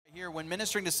here when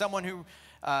ministering to someone who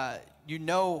you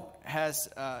know has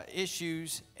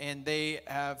issues and they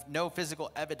have no physical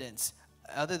evidence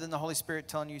other than the Holy Spirit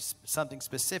telling you something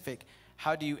specific?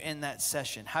 How do you end that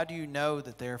session? How do you know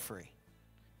that they're free?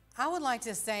 I would like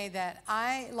to say that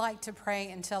I like to pray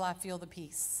until I feel the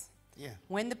peace. Yeah.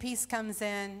 When the peace comes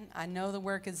in, I know the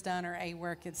work is done or a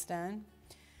work is done.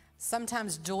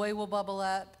 Sometimes joy will bubble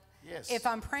up. Yes. If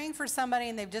I'm praying for somebody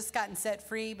and they've just gotten set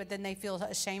free, but then they feel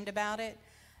ashamed about it,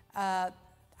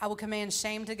 I will command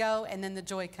shame to go, and then the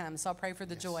joy comes. So I'll pray for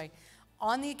the joy.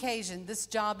 On the occasion, this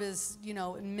job is,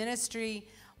 in ministry,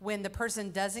 when the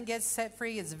person doesn't get set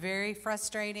free, it's very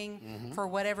frustrating for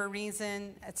whatever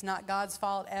reason. It's not God's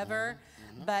fault ever.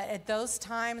 But at those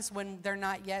times when they're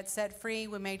not yet set free,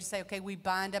 we may just say, okay, we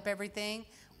bind up everything.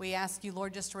 We ask you,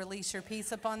 Lord, just to release your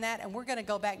peace upon that. And we're going to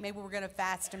go back. Maybe we're going to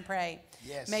fast and pray.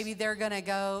 Yes. Maybe they're going to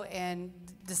go and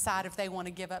decide if they want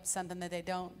to give up something that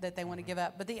they want to give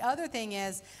up. But the other thing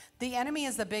is, the enemy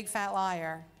is a big fat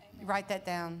liar. Write that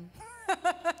down.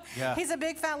 Yeah. He's a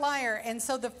big fat liar. And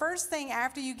so the first thing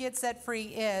after you get set free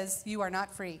is you are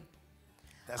not free.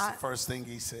 That's the first thing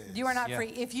he says. You are not free.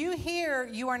 If you hear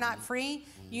you are not free,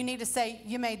 you need to say,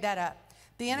 you made that up.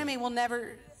 The enemy will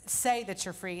never say that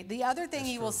you're free. The other thing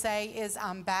he will say is,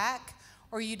 I'm back,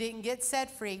 or you didn't get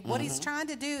set free. What he's trying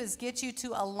to do is get you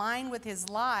to align with his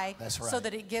lie so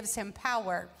that it gives him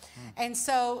power. And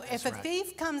so if a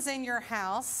thief comes in your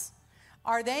house,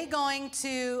 are they going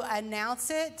to announce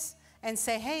it and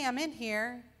say, hey, I'm in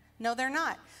here? No, they're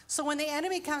not. So when the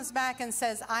enemy comes back and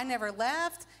says, I never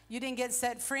left, you didn't get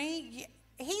set free,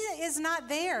 he is not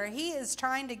there. He is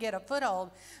trying to get a foothold.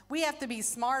 We have to be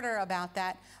smarter about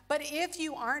that. But if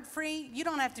you aren't free, you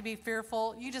don't have to be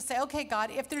fearful. You just say, okay, God,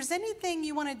 if there's anything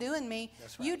you want to do in me,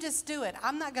 you just do it.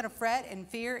 I'm not going to fret and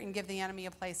fear and give the enemy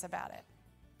a place about it.